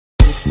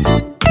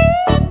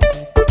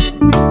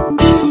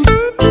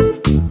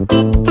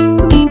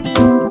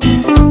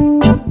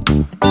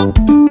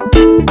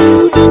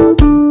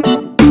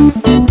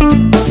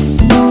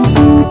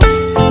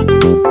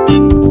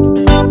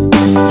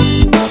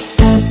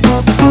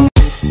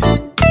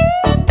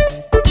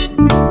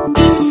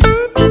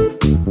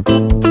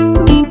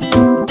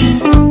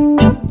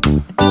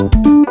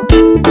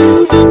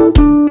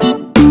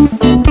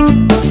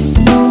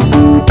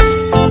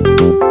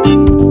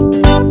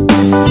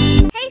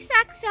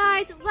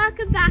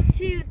welcome back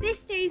to this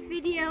day's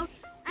video,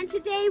 and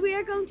today we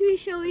are going to be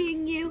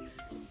showing you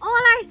all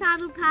our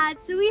saddle pads.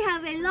 So we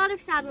have a lot of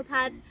saddle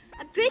pads,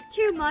 a bit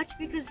too much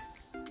because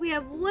we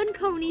have one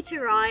pony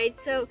to ride,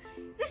 so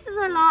this is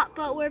a lot,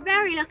 but we're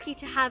very lucky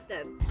to have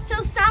them.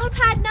 So saddle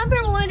pad number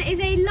 1 is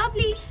a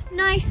lovely,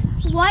 nice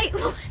white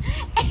one.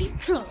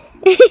 April,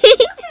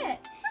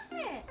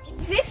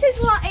 this is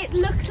what it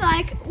looks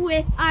like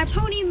with our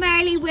pony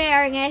Marley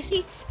wearing it.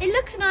 It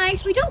looks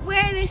nice. We don't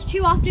wear this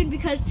too often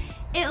because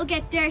it'll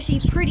get dirty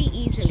pretty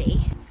easily.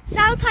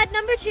 Saddle pad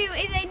number 2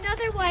 is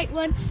another white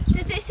one.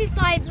 So this is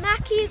by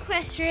Mackie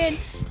Equestrian.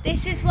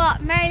 This is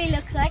what Marley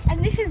looks like,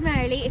 and this is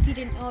Marley if you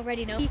didn't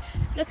already know. He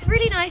looks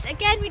really nice.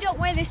 Again, we don't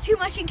wear this too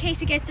much in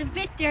case it gets a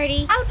bit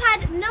dirty. Saddle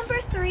pad number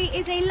 3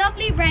 is a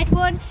lovely red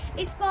one.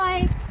 It's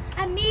by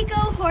Amigo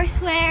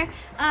Horsewear,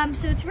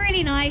 so it's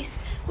really nice.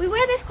 We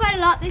wear this quite a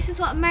lot. This is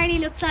what Marley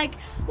looks like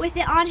with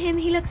it on him.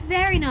 He looks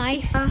very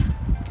nice.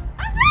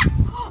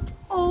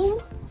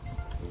 Oh.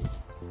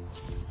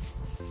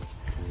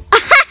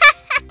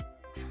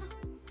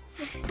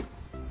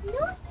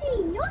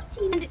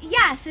 Naughty. And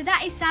yeah, so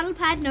that is saddle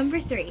pad number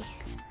 3.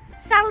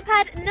 Saddle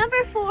pad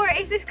number 4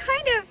 is this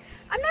kind of,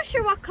 I'm not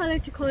sure what color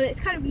to call it. It's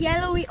kind of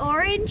yellowy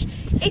orange.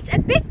 It's a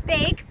bit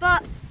big,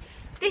 but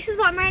this is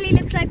what Marley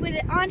looks like with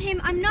it on him.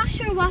 I'm not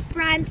sure what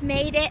brand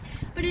made it,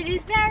 but it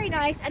is very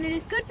nice and it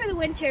is good for the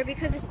winter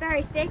because it's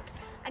very thick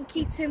and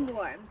keeps him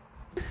warm.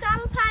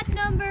 Saddle pad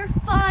number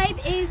 5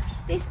 is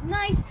this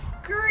nice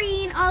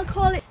green, I'll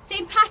call it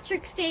St.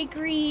 Patrick's Day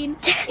green.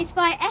 It's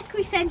by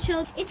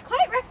Equessential. It's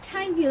quite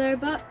rectangular,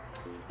 but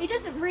it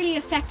doesn't really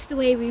affect the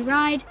way we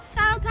ride.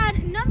 Saddle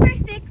pad number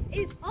 6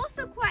 is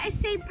also quite a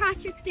St.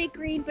 Patrick's Day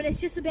green, but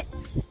it's just a bit,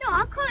 no,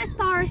 I'll call it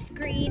forest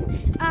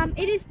green.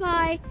 It is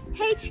by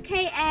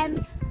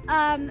HKM.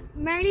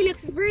 Marley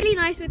looks really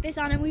nice with this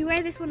on, and we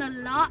wear this one a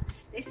lot.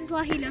 This is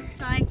what he looks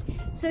like.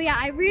 So yeah,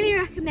 I really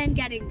recommend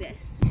getting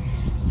this.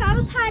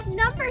 Saddle pad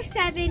number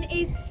 7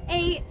 is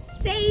a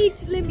Sage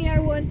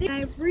Lemure one.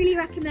 I really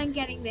recommend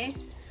getting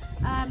this.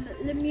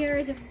 Lemure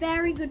is a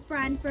very good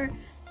brand for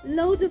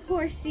loads of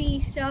horsey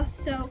stuff,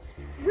 so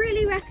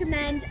really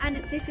recommend. And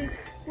this is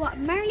what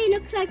Marley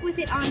looks like with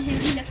it on him.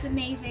 He looks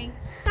amazing.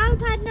 Saddle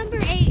pad number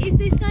 8 is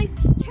this nice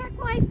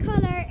turquoise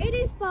color. It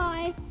is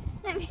by,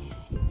 let me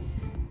see,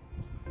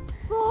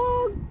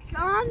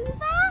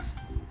 Foganza?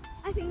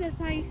 I think that's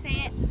how you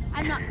say it.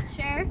 I'm not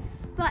sure.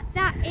 But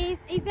that is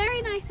a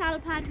very nice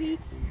saddle pad. We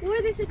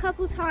wore this a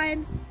couple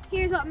times.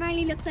 Here's what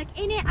Marley looks like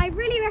in it. I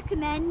really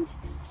recommend.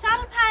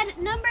 Saddle pad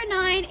number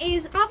 9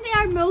 is probably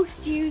our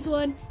most used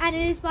one, and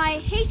it is by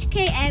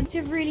HKM. It's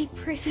a really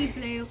pretty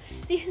blue.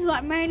 This is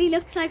what Marley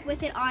looks like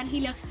with it on.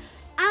 He looks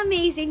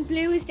amazing.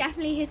 Blue is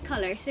definitely his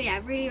color, so yeah, I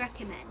really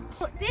recommend.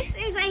 So this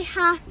is a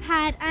half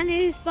pad, and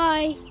it is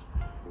by,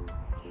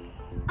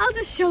 I'll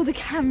just show the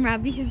camera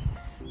because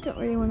don't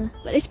really want to,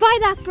 but it's by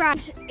that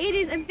brand. It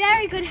is a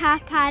very good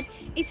half pad.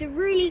 It's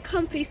really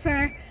comfy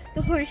for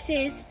the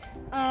horse's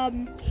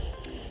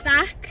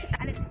back,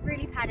 and it's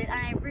really padded, and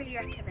I really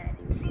recommend.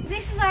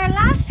 This is our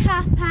last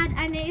half pad,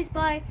 and it is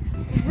by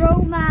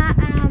Roma.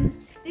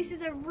 This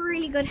is a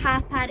really good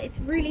half pad. It's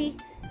really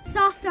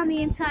soft on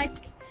the inside,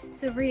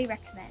 so really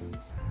recommend.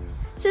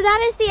 So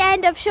that is the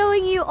end of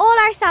showing you all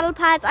our saddle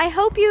pads. I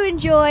hope you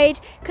enjoyed,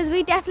 because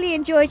we definitely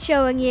enjoyed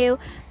showing you.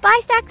 Bye,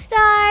 Stack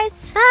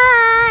Stars.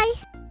 Bye.